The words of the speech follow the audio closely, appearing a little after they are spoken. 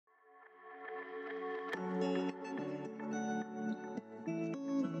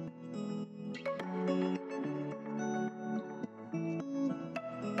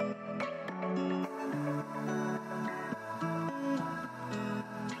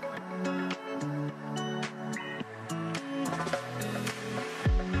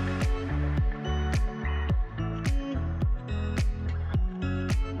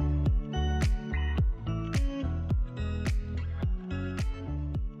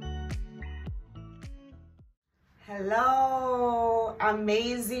Hello,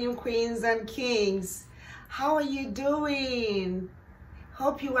 amazing queens and kings. How are you doing?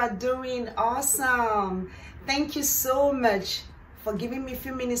 Hope you are doing awesome. Thank you so much for giving me a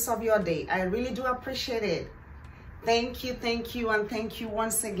few minutes of your day. I really do appreciate it. Thank you, and thank you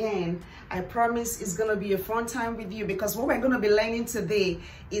once again. I promise it's going to be a fun time with you because what we're going to be learning today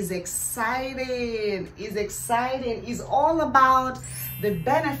is exciting. It's all about the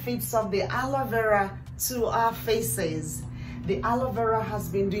benefits of the aloe vera to our faces. The aloe vera has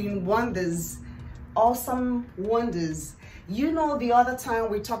been doing wonders, awesome wonders. You know, the other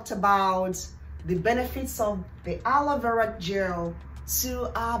time we talked about the benefits of the aloe vera gel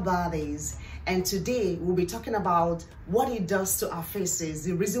to our bodies. And today we'll be talking about what it does to our faces,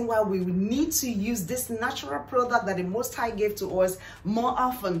 the reason why we need to use this natural product that the Most High gave to us more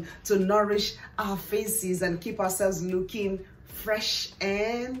often to nourish our faces and keep ourselves looking fresh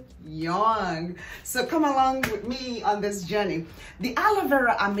and young. So come along with me on this journey. The aloe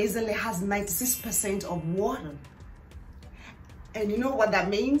vera amazingly has 96% of water. And you know what that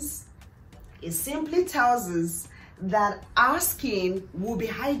means? It simply tells us that our skin will be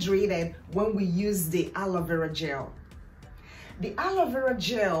hydrated when we use the aloe vera gel. The aloe vera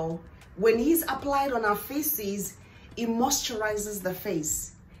gel, when it's applied on our faces, it moisturizes the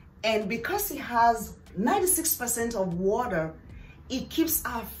face. And because it has 96% of water, it keeps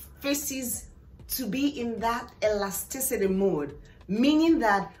our faces to be in that elasticity mode, meaning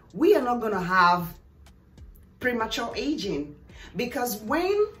that we are not going to have premature aging. Because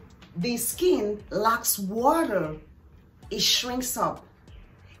when the skin lacks water, it shrinks up,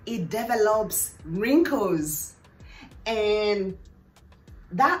 it develops wrinkles, and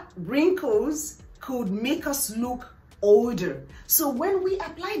that wrinkles could make us look older. So when we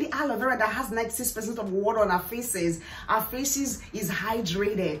apply the aloe vera that has 96% of water on our faces is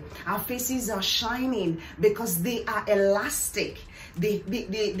hydrated, our faces are shining because they are elastic. They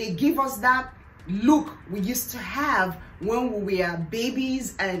give us that look we used to have when we were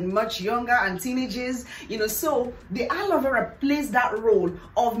babies and much younger and teenagers, you know. So the aloe vera plays that role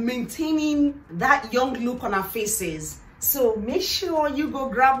of maintaining that young look on our faces. So make sure you go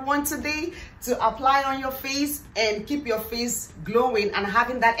grab one today to apply on your face and keep your face glowing and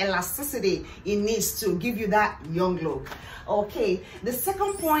having that elasticity it needs to give you that young look. Okay, the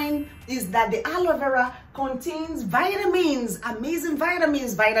second point is that the aloe vera contains vitamins, amazing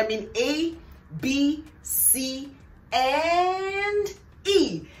vitamins, vitamin A, B, C, and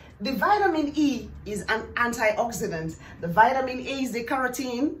E. The vitamin E is an antioxidant. The vitamin A is the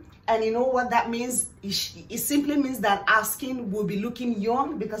carotene. And you know what that means? It simply means that our skin will be looking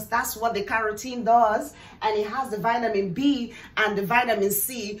young because that's what the carotene does. And it has the vitamin B and the vitamin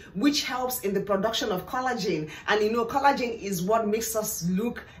C, which helps in the production of collagen. And you know, collagen is what makes us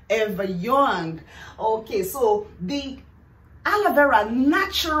look ever young. Okay, so the aloe vera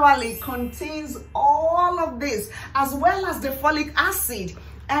naturally contains all of this, as well as the folic acid.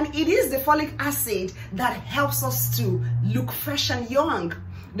 And it is the folic acid that helps us to look fresh and young.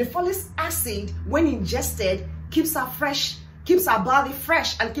 The folic acid, when ingested, keeps our body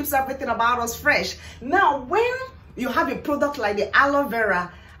fresh and keeps everything about us fresh. Now, when you have a product like the aloe vera,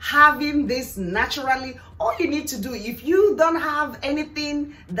 having this naturally, all you need to do, if you don't have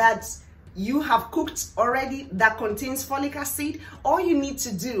anything that you have cooked already that contains folic acid, all you need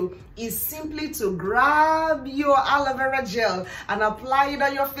to do is simply to grab your aloe vera gel and apply it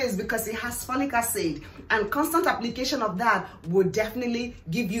on your face because it has folic acid, and constant application of that will definitely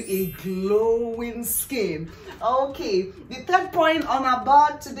give you a glowing skin. Okay, the third point on our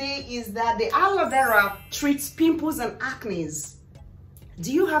board today is that the aloe vera treats pimples and acne.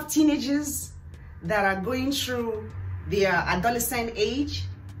 Do you have teenagers that are going through their adolescent age?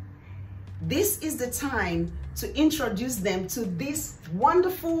 This is the time to introduce them to this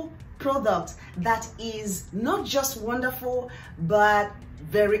wonderful product that is not just wonderful, but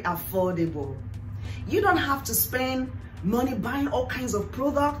very affordable. You don't have to spend money buying all kinds of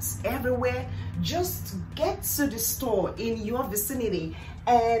products everywhere. Just get to the store in your vicinity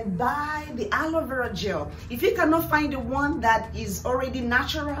and buy the aloe vera gel. If you cannot find the one that is already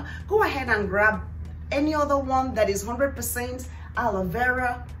natural, go ahead and grab any other one that is 100% aloe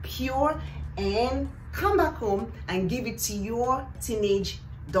vera pure, and come back home and give it to your teenage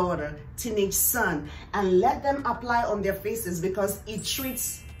daughter, teenage son, and let them apply on their faces because it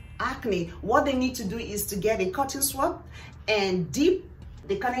treats acne. What they need to do is to get a cotton swab and dip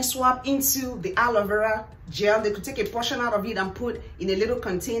the cotton swab into the aloe vera gel. They could take a portion out of it and put in a little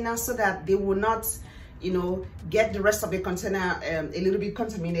container so that they will not, you know, get the rest of the container a little bit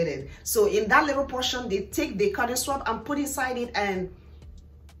contaminated. So in that little portion, they take the cotton swab and put inside it and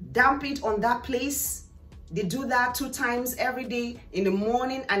damp it on that place They do that 2 times every day, in the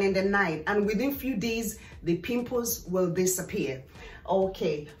morning and in the night. And within few days, the pimples will disappear.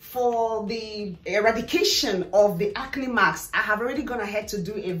 Okay, for the eradication of the acne marks, I have already gone ahead to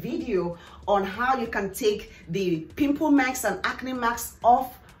do a video on how you can take the pimple marks and acne marks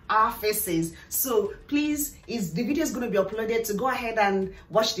off our faces. So please, the video is going to be uploaded, to go ahead and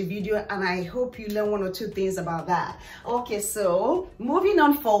watch the video, and I hope you learn 1 or 2 things about that. Okay, so moving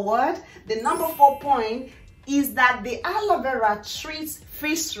on forward, the number 4 point is that the aloe vera treats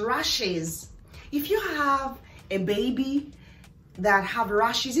face rashes. If you have a baby that have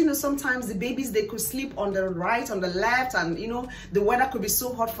rashes, you know, sometimes the babies, they could sleep on the right, on the left, and you know, the weather could be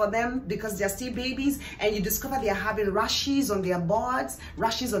so hot for them because they're still babies, and you discover they're having rashes on their butts,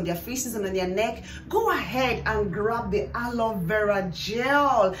 rashes on their faces and on their neck. Go ahead and grab the aloe vera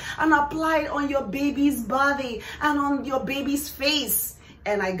gel and apply it on your baby's body and on your baby's face,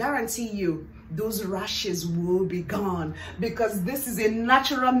 and I guarantee you those rashes will be gone, because this is a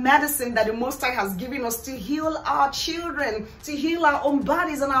natural medicine that the Most High has given us to heal our children, to heal our own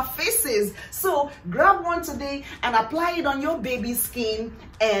bodies and our faces. So grab one today and apply it on your baby's skin,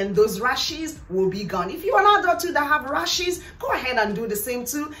 and those rashes will be gone. If you're an adult too that have rashes, go ahead and do the same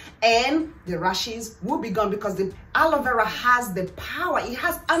too, and the rashes will be gone, because the aloe vera has the power, it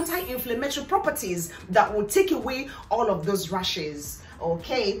has anti-inflammatory properties that will take away all of those rashes.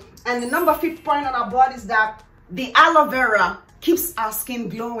 Okay, and the number 5th point on our board is that the aloe vera keeps our skin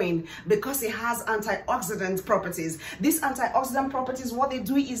glowing because it has antioxidant properties. These antioxidant properties, what they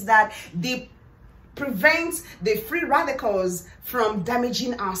do is that they prevent the free radicals from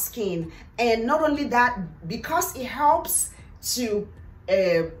damaging our skin. And not only that, because it helps to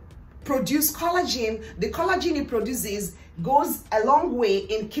produce collagen, the collagen it produces goes a long way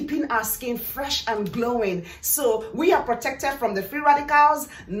in keeping our skin fresh and glowing. So we are protected from the free radicals.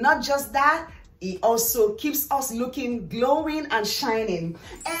 Not just that, it also keeps us looking glowing and shining.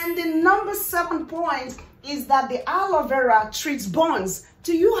 And the number 7 point is that the aloe vera treats burns.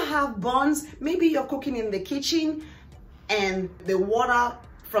 Do you have burns? Maybe you're cooking in the kitchen and the water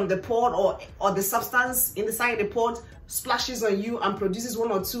from the pot or the substance inside the pot splashes on you and produces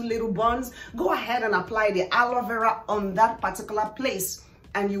 1 or 2 little burns. Go ahead and apply the aloe vera on that particular place,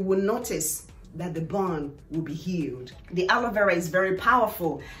 and you will notice that the burn will be healed. The aloe vera is very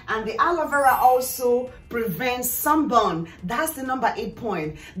powerful, and the aloe vera also prevents sunburn. That's the number 8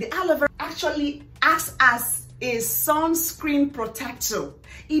 point. The aloe vera actually acts as a sunscreen protector.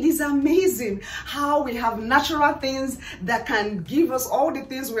 It is amazing how we have natural things that can give us all the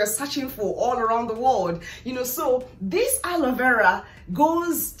things we're searching for all around the world. You know, so this aloe vera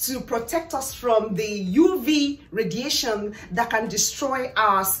goes to protect us from the UV radiation that can destroy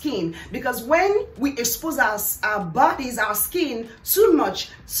our skin, because when we expose our bodies, our skin too much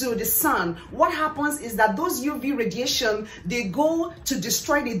to the sun, what happens is that those UV radiation, they go to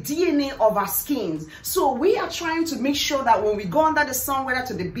destroy the DNA of our skins. So we are trying to make sure that when we go under the sun, whether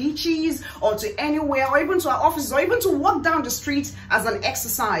to the beaches or to anywhere, or even to our offices, or even to walk down the street as an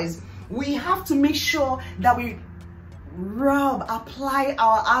exercise, we have to make sure that we apply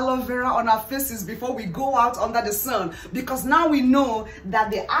our aloe vera on our faces before we go out under the sun, because now we know that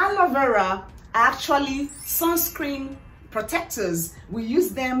the aloe vera are actually sunscreen protectors. We use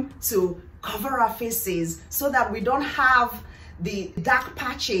them to cover our faces so that we don't have the dark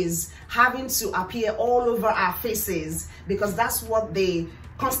patches having to appear all over our faces, because that's what the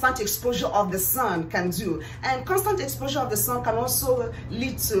constant exposure of the sun can do. And constant exposure of the sun can also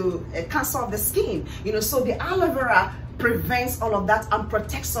lead to a cancer of the skin. You know, so the aloe vera prevents all of that and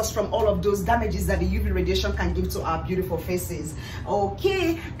protects us from all of those damages that the UV radiation can give to our beautiful faces.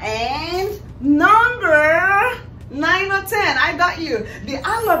 Okay, and number 9 or 10, I got you. The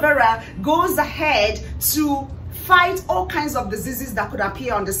aloe vera goes ahead to fight all kinds of diseases that could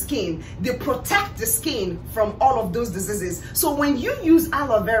appear on the skin. They protect the skin from all of those diseases. So when you use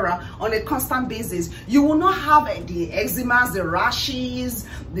aloe vera on a constant basis, you will not have the eczemas, the rashes,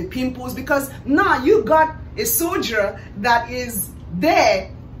 the pimples, because now you got a soldier that is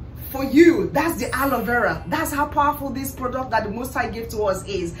there for you. That's the aloe vera. That's how powerful this product that the Most High gave to us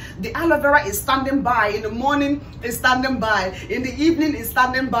is. The aloe vera is standing by. In the morning, is standing by. In the evening, is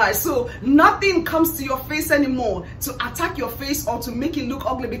standing by. So nothing comes to your face anymore to attack your face or to make it look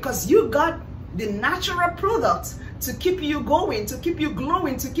ugly, because you got the natural product to keep you going, to keep you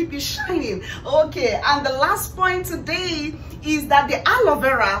glowing, to keep you shining. Okay, and the last point today is that the aloe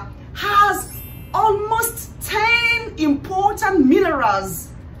vera has almost 10 important minerals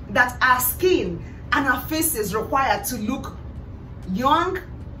that our skin and our faces require to look young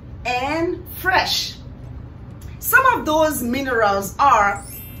and fresh. Some of those minerals are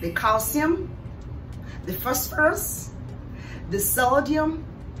the calcium, the phosphorus, the sodium,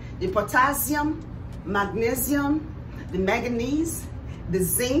 the potassium, magnesium, the manganese, the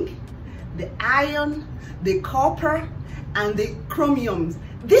zinc, the iron, the copper, and the chromium.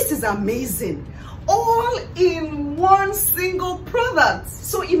 This is amazing. All in one single product.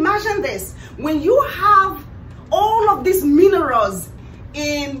 So imagine this. When you have all of these minerals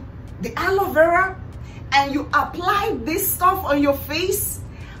in the aloe vera and you apply this stuff on your face,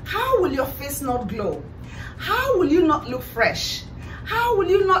 how will your face not glow? How will you not look fresh? How will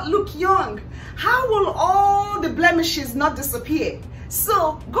you not look young? How will all the blemishes not disappear?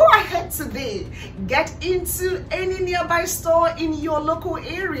 So go ahead today, get into any nearby store in your local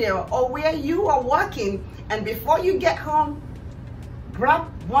area or where you are working, and before you get home,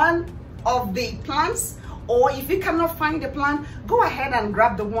 grab one of the plants, or if you cannot find the plant, go ahead and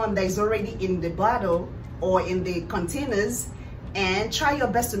grab the one that is already in the bottle or in the containers and try your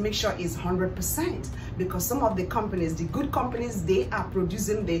best to make sure it's 100%, because some of the companies, the good companies, they are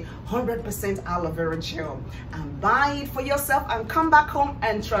producing the 100% aloe vera gel. And buy it for yourself and come back home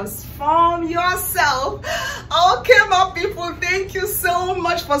and transform yourself. Okay, my people, thank you so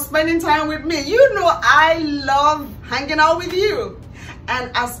much for spending time with me. You know I love hanging out with you.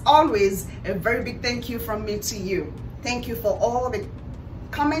 And as always, a very big thank you from me to you. Thank you for all the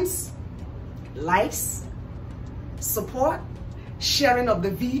comments, likes, support, sharing of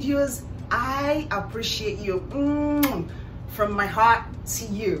the videos. I appreciate you from my heart to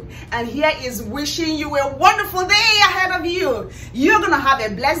you. And here is wishing you a wonderful day ahead of you. You're gonna have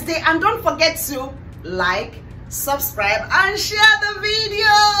a blessed day, and don't forget to like, subscribe, and share the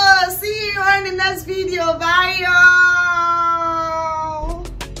video. See you in the next video. Bye, y'all.